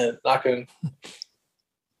the man. I can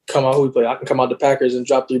come out I can come out the Packers and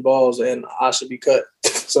drop 3 balls, and I should be cut.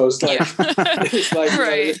 So it's like it's like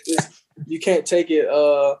right. You can't take it.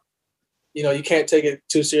 You can't take it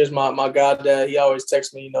too serious. My goddad, he always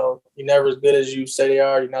texts me. You're never as good as you say they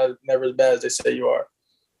are. You're never as bad as they say you are.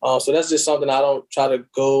 So that's just something I don't try to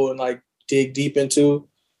go and dig deep into.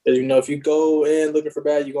 Because, if you go in looking for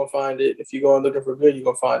bad, you're going to find it. If you go in looking for good, you're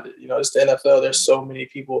going to find it. It's the NFL. There's so many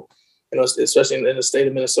people especially in the state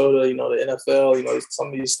of Minnesota, the NFL, some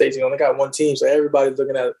of these states, they got one team. So everybody's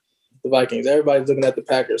looking at the Vikings. Everybody's looking at the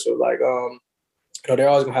Packers. So like, they're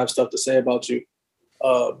always gonna have stuff to say about you.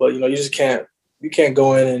 But you just can't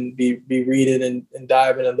go in and be reading and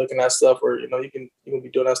diving and looking at stuff where, you can be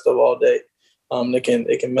doing that stuff all day.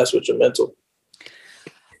 It can mess with your mental.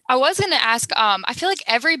 I was going to ask, I feel like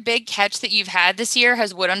every big catch that you've had this year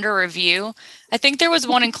has went under review. I think there was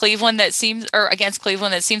one in Cleveland against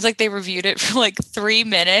Cleveland that seems like they reviewed it for like 3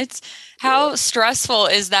 minutes. How stressful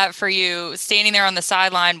is that for you, standing there on the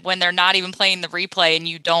sideline when they're not even playing the replay and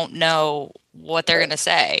you don't know what they're going to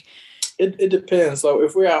say? It depends. So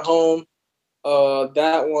if we're at home,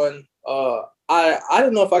 that one, I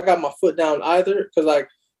didn't know if I got my foot down either, because like,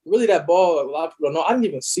 really, that ball, a lot of people don't know. I didn't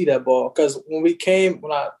even see that ball, because when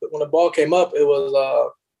the ball came up, it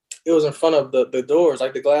was in front of the doors,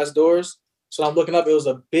 like the glass doors. So I'm looking up, it was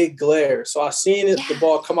a big glare. So I seen it, the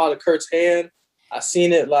ball come out of Kurt's hand. I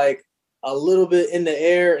seen it like a little bit in the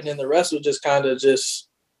air, and then the rest was just kind of just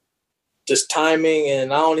timing,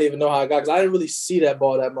 and I don't even know how I got, because I didn't really see that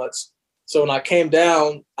ball that much. So when I came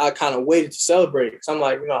down, I kind of waited to celebrate, because I'm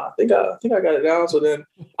like, I think I got it down. So then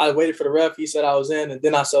I waited for the ref. He said I was in, and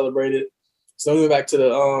then I celebrated. So then we went back to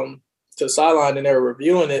the sideline, and they were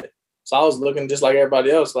reviewing it. So I was looking just like everybody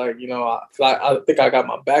else, like, I think I got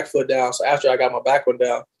my back foot down. So after I got my back foot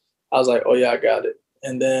down, I was like, oh yeah, I got it.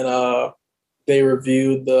 And then they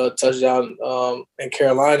reviewed the touchdown in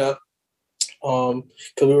Carolina, because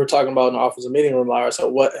we were talking about in the offensive meeting room. Like, so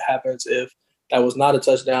what happens if that was not a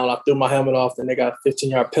touchdown? I threw my helmet off, then they got a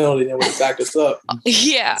 15-yard penalty, then they backed us up.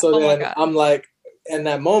 Yeah. So then I'm like, in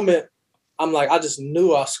that moment, I'm like, I just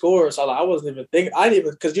knew I scored. So I wasn't even thinking. I didn't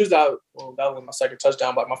even, because usually that was my second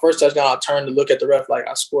touchdown. But my first touchdown, I turned to look at the ref like,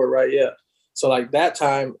 I scored, right? Yeah. So like that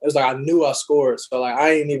time, it was like I knew I scored. So like I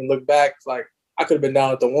didn't even look back. Like I could have been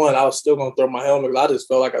down at the 1. I was still gonna throw my helmet, because I just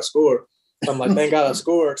felt like I scored. So I'm like, thank God I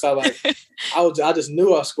scored, because I just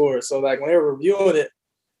knew I scored. So like when they were reviewing it,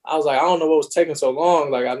 I was like, I don't know what was taking so long.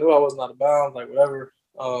 Like I knew I wasn't out of bounds, like whatever.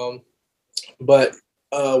 But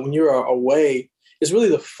when you're away, it's really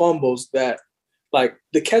the fumbles that, like,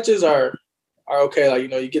 the catches are okay. Like,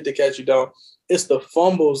 you get the catch, you don't. It's the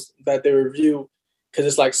fumbles that they review, because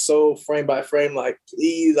it's like so frame by frame. Like,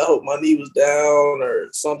 please, I hope my knee was down or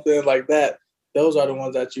something like that. Those are the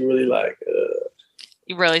ones that you really like.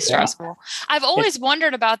 Really stressful. Yeah. I've always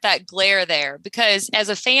wondered about that glare there, because as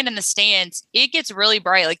a fan in the stands, it gets really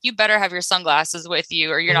bright. Like, you better have your sunglasses with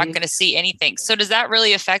you or you're not going to see anything. So does that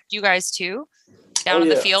really affect you guys too, down at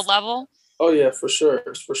the field level? Oh yeah, for sure.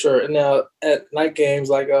 And now at night games,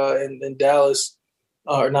 like in Dallas,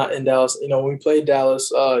 or not in Dallas, when we played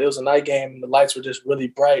Dallas, it was a night game and the lights were just really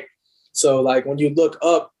bright. So like when you look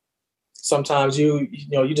up, sometimes you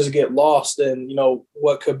just get lost in,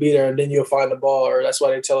 what could be there, and then you'll find the ball, or that's why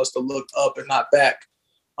they tell us to look up and not back.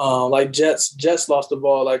 Like Jets lost the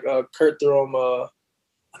ball. Like Kurt threw him,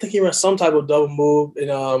 I think he ran some type of double move,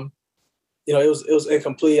 and it was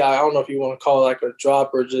incomplete. I don't know if you want to call it like a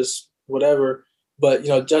drop or just whatever. But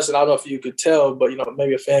Justin, I don't know if you could tell, but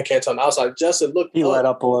maybe a fan can't tell on the outside. Justin looked. He let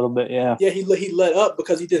up a little bit, yeah. Yeah, he let up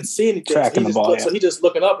because he didn't see anything. Tracking the ball, so he just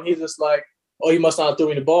looking up, and he's just like, oh, he must not have threw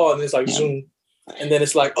me the ball, and it's like zoom, and then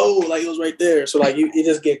it's like, oh, like it was right there. So like you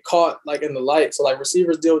just get caught like in the light. So like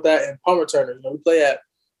receivers deal with that, and punt returners. We play at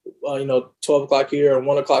 12 o'clock here and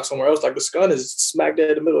 1 o'clock somewhere else. Like the sun is smack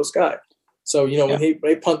dead in the middle of the sky. So when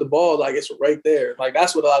they punt the ball, like it's right there. Like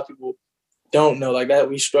that's what a lot of people don't know. Like that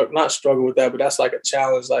we not struggle with that, but that's like a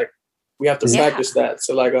challenge. Like we have to practice that.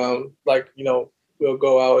 So we'll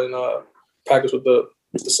go out and practice with the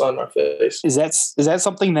sun in our face. Is that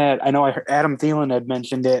something that I know I heard Adam Thielen had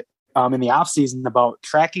mentioned it in the offseason about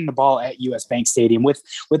tracking the ball at US Bank Stadium with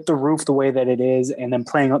the roof the way that it is, and then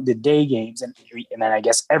playing up the day games, and then I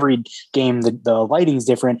guess every game the lighting's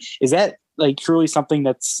different. Is that like truly something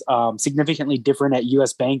that's significantly different at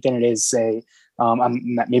US Bank than it is, say,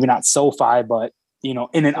 maybe not SoFi, but in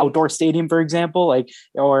an outdoor stadium, for example? Like,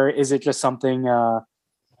 or is it just something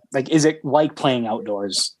is it like playing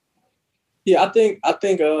outdoors? Yeah, I think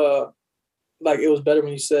like it was better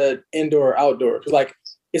when you said indoor or outdoor, because like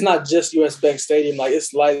it's not just US Bank Stadium. Like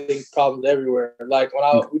it's lighting problems everywhere. Like when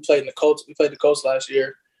we played the Colts last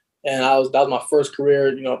year, and that was my first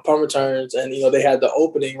career, punt returns, and they had the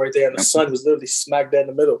opening right there, and the sun was literally smack dead in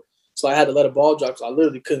the middle. So I had to let a ball drop, so I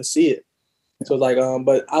literally couldn't see it. So like,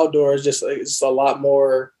 but outdoors it's a lot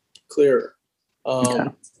more clearer.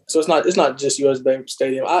 So it's not just US Bank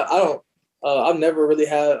Stadium. I've never really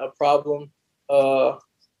had a problem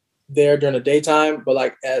there during the daytime, but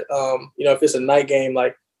like at if it's a night game,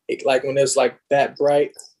 like when it's like that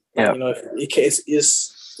bright, if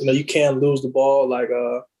it's you can lose the ball, like,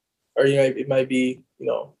 or it might be,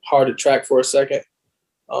 hard to track for a second.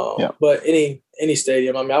 But any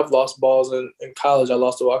stadium, I mean, I've lost balls in college. I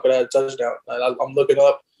lost a ball, I could have had a touchdown. I'm looking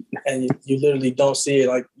up, and you literally don't see it.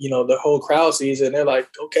 Like, the whole crowd sees it, and they're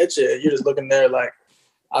like, "Go catch it." You're just looking there like,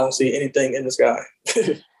 I don't see anything in the sky.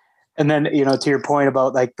 And then, to your point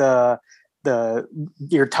about like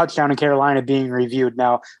your touchdown in Carolina being reviewed.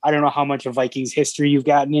 Now, I don't know how much of Vikings history you've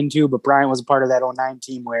gotten into, but Brian was a part of that 09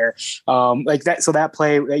 team where like that. So that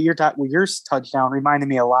play that your touchdown reminded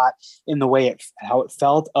me a lot in the way how it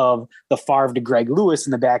felt of the Favre to Greg Lewis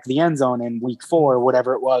in the back of the end zone in week 4,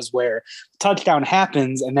 whatever it was, where touchdown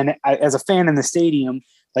happens. And then as a fan in the stadium,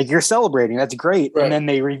 like you're celebrating, that's great. Right. And then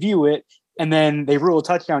they review it. And then they rule a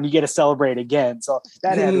touchdown, you get to celebrate again. So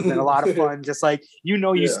that has been a lot of fun. Just like,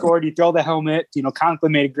 you scored, you throw the helmet.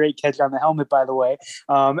 Conklin made a great catch on the helmet, by the way.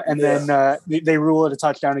 Then they rule it a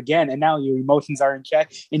touchdown again. And now your emotions are in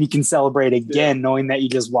check and you can celebrate again, knowing that you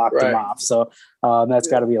just walked them off. So that's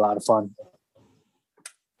got to be a lot of fun.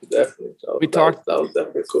 Definitely. That was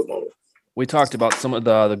definitely a cool moment. We talked about some of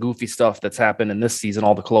the goofy stuff that's happened in this season,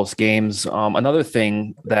 all the close games. Another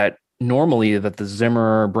thing that normally that the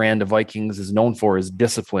Zimmer brand of Vikings is known for is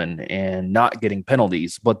discipline and not getting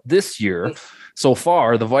penalties. But this year, so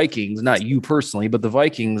far, the Vikings, not you personally, but the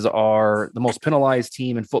Vikings are the most penalized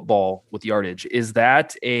team in football with yardage. Is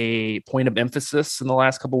that a point of emphasis in the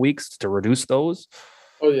last couple of weeks to reduce those?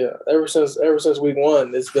 Oh yeah, ever since week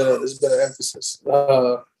 1, it's been an emphasis.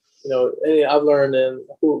 I've learned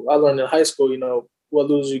in high school, what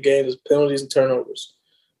loses you games is penalties and turnovers.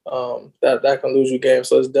 That can lose you games.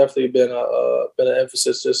 So it's definitely been an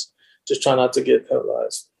emphasis, just try not to get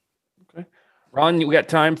penalized. Okay, Ron, we got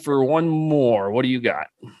time for one more. What do you got?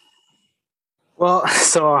 Well,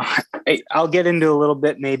 so I'll get into a little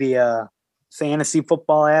bit, maybe a fantasy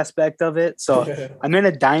football aspect of it. So I'm in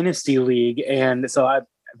a dynasty league, and so I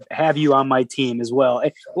have you on my team as well,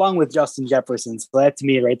 along with Justin Jefferson. So that to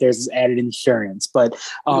me right there is added insurance. But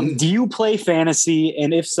do you play fantasy?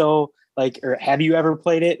 And if so, or have you ever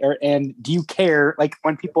played it? And do you care? Like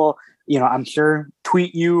when people, I'm sure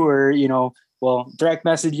tweet you or, direct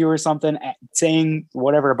message you or something saying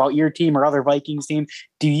whatever about your team or other Vikings team.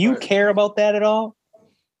 Do you care about that at all?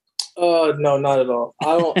 No, not at all.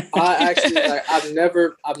 I don't. I actually,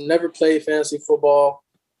 I've never played fantasy football.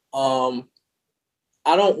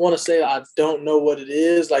 I don't want to say I don't know what it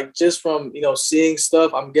is. Like just from seeing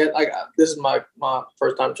stuff, this is my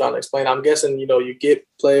first time trying to explain. I'm guessing you get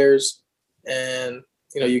players. And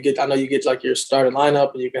you get like your starting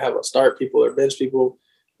lineup, and you can have a start people or bench people,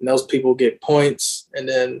 and those people get points, and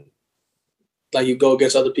then like you go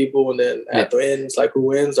against other people, and then at the end it's like who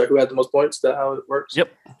wins, like who had the most points. Is that how it works?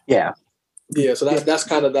 Yep. Yeah. So that's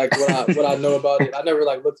kind of like what I know about it. I never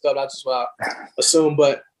looked it up. That's just what I assume.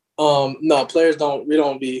 But no, players don't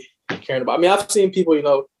be caring about. I mean, I've seen people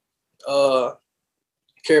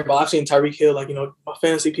care about. I've seen Tyreek Hill my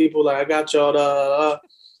fantasy people I got y'all.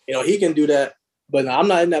 He can do that, but no, I'm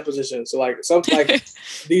not in that position. So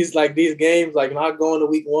these games, not going to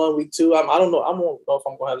week 1, week 2. I don't know. I don't know if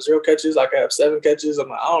I'm going to have 0 catches. I could have 7 catches. I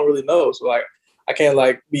don't really know. So I can't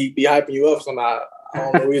be hyping you up. So I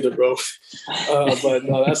don't know either, bro. But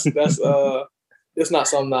no, that's it's not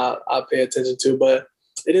something I pay attention to. But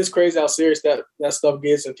it is crazy how serious that stuff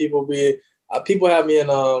gets, and people have me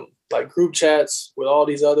in group chats with all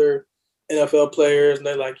these other NFL players, and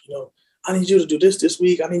they're like, I need you to do this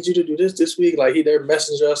week. I need you to do this week. They're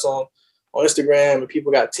messaging us on Instagram, and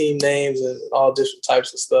people got team names and all different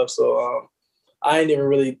types of stuff. So I didn't even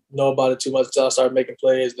really know about it too much until I started making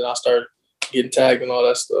plays. Then I started getting tagged and all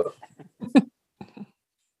that stuff.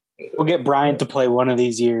 We'll get Brian to play one of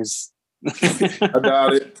these years. I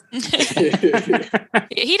doubt it.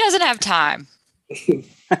 He doesn't have time.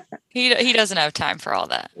 He doesn't have time for all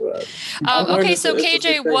that. Right. Okay, so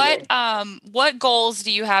KJ, what goals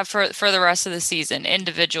do you have for the rest of the season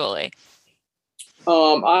individually?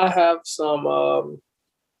 I have some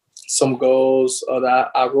goals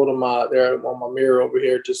that I wrote on my mirror over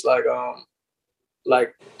here, just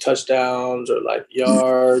like touchdowns or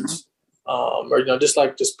yards, or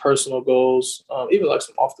just personal goals, even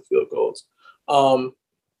some off the field goals.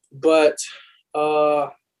 But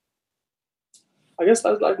I guess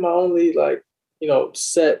that's my only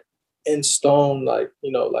set in stone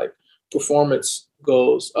performance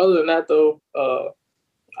goals. Other than that though,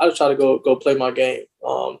 I just try to go play my game.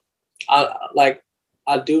 I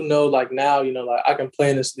do know now I can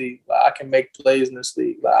play in this league. I can make plays in this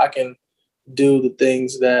league. I can do the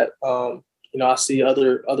things that I see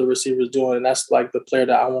other receivers doing, and that's the player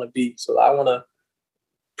that I want to be. So I want to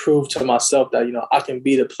prove to myself that I can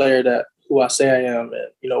be the player that who I say I am and,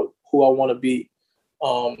 you know, who I want to be.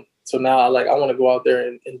 So now I want to go out there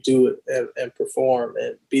and do it and perform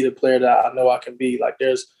and be the player that I know I can be. Like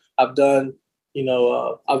I've done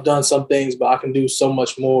some things, but I can do so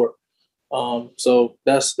much more. So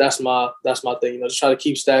that's my thing, you know, just try to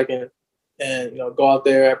keep stacking and, you know, go out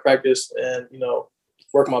there at practice and, you know,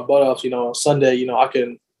 work my butt off, you know, on Sunday, you know, I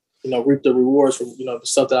can, you know, reap the rewards from, you know, the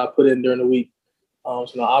stuff that I put in during the week.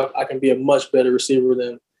 So now I can be a much better receiver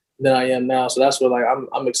than I am now. So that's what, like,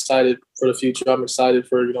 I'm excited for the future. I'm excited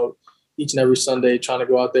for, you know, each and every Sunday trying to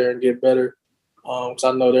go out there and get better. Because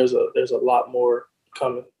I know there's a lot more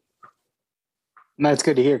coming. And that's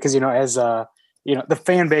good to hear because, you know, as you know, the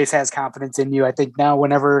fan base has confidence in you. I think now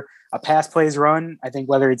whenever a pass play is run, I think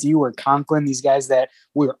whether it's you or Conklin, these guys that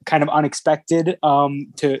were kind of unexpected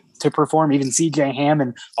to perform, even CJ Ham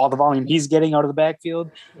and all the volume he's getting out of the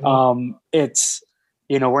backfield, it's,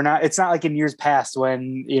 you know, it's not like in years past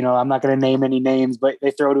when, you know, I'm not going to name any names, but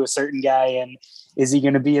they throw to a certain guy and is he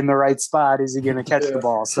going to be in the right spot? Is he going to catch the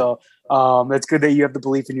ball? So it's good that you have the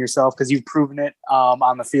belief in yourself because you've proven it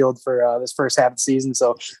on the field for this first half of the season.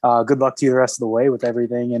 So good luck to you the rest of the way with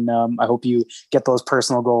everything. And I hope you get those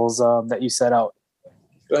personal goals that you set out.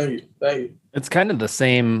 Thank you. It's kind of the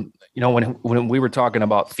same, you know, when we were talking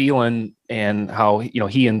about Thielen and how, you know,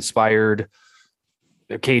 he inspired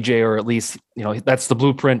KJ, or at least, you know, that's the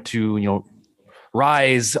blueprint to, you know,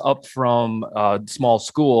 rise up from small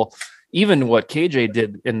school. Even what KJ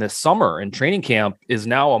did in this summer in training camp is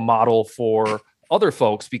now a model for other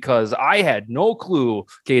folks, because I had no clue,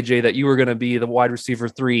 KJ, that you were going to be the wide receiver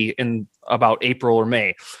 3 in about April or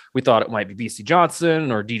May. We thought it might be BC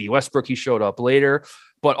Johnson or DD Westbrook. He showed up later,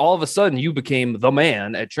 but all of a sudden you became the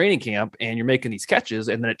man at training camp and you're making these catches,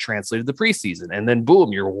 and then it translated to the preseason, and then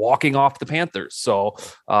boom, you're walking off the Panthers. So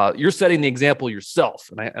you're setting the example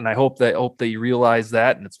yourself. And I hope that you realize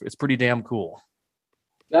that. And it's pretty damn cool.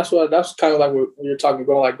 That's kind of like when you're talking,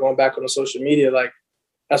 going back on the social media, like,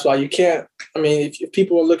 that's why you can't, I mean, if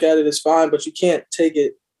people look at it, it's fine, but you can't take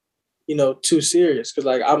it, you know, too serious. Cause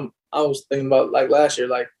like, I was thinking about like last year,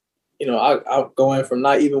 like, you know, I'm going from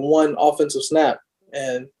not even one offensive snap,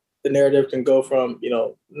 and the narrative can go from, you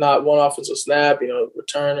know, not one offensive snap, you know,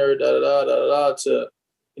 returner, to,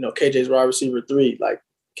 you know, KJ's wide receiver 3, like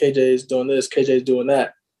KJ is doing this, KJ is doing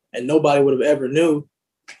that. And nobody would have ever knew.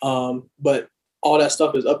 But all that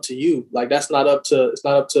stuff is up to you. Like, it's not up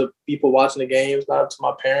to people watching the game. It's not up to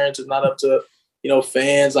my parents. It's not up to, you know,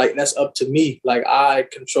 fans. Like, that's up to me. Like, I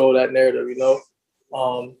control that narrative, you know?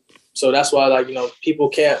 So that's why, like, you know, people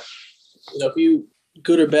can't, you know, if you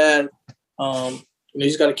good or bad, you know, you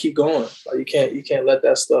just got to keep going. Like, you can't let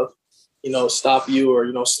that stuff, you know, stop you or,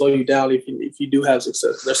 you know, slow you down if you do have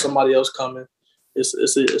success. There's somebody else coming.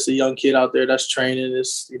 It's a young kid out there that's training.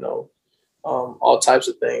 It's, you know, all types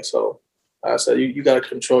of things. So, like I said, you got to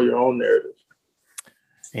control your own narrative.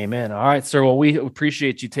 Amen. All right, sir. Well, we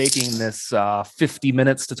appreciate you taking this 50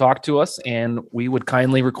 minutes to talk to us, and we would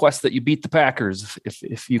kindly request that you beat the Packers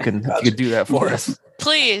if you can do that for us.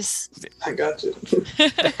 Please. I got you.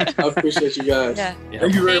 I appreciate you guys. Yeah.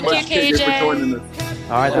 Thank you very much, KJ. for joining us.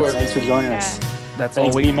 All right, Thanks for joining us. That's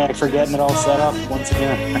Thanks, all we BMAC, for getting it all set up once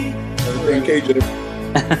again. Everything KJ.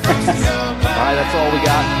 All right, that's all we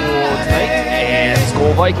got for tonight. And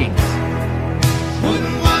Skol Vikings.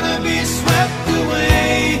 Wouldn't wanna be swept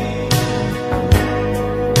away,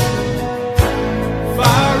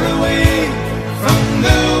 far away from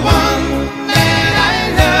the one that I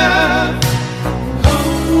love.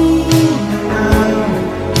 Oh,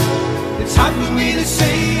 now it's hard for me to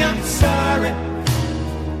say I'm sorry.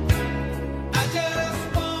 I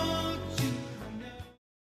just want you to know.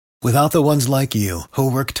 Without the ones like you,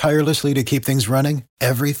 who work tirelessly to keep things running,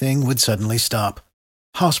 everything would suddenly stop.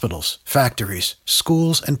 Hospitals, factories,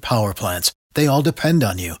 schools, and power plants, they all depend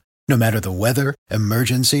on you. No matter the weather,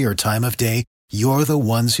 emergency, or time of day, you're the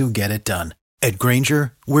ones who get it done. At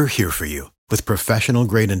Grainger, we're here for you with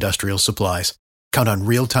professional-grade industrial supplies. Count on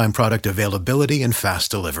real-time product availability and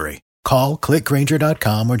fast delivery. Call, click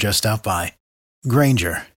Grainger.com, or just stop by.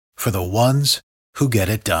 Grainger, for the ones who get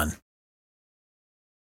it done.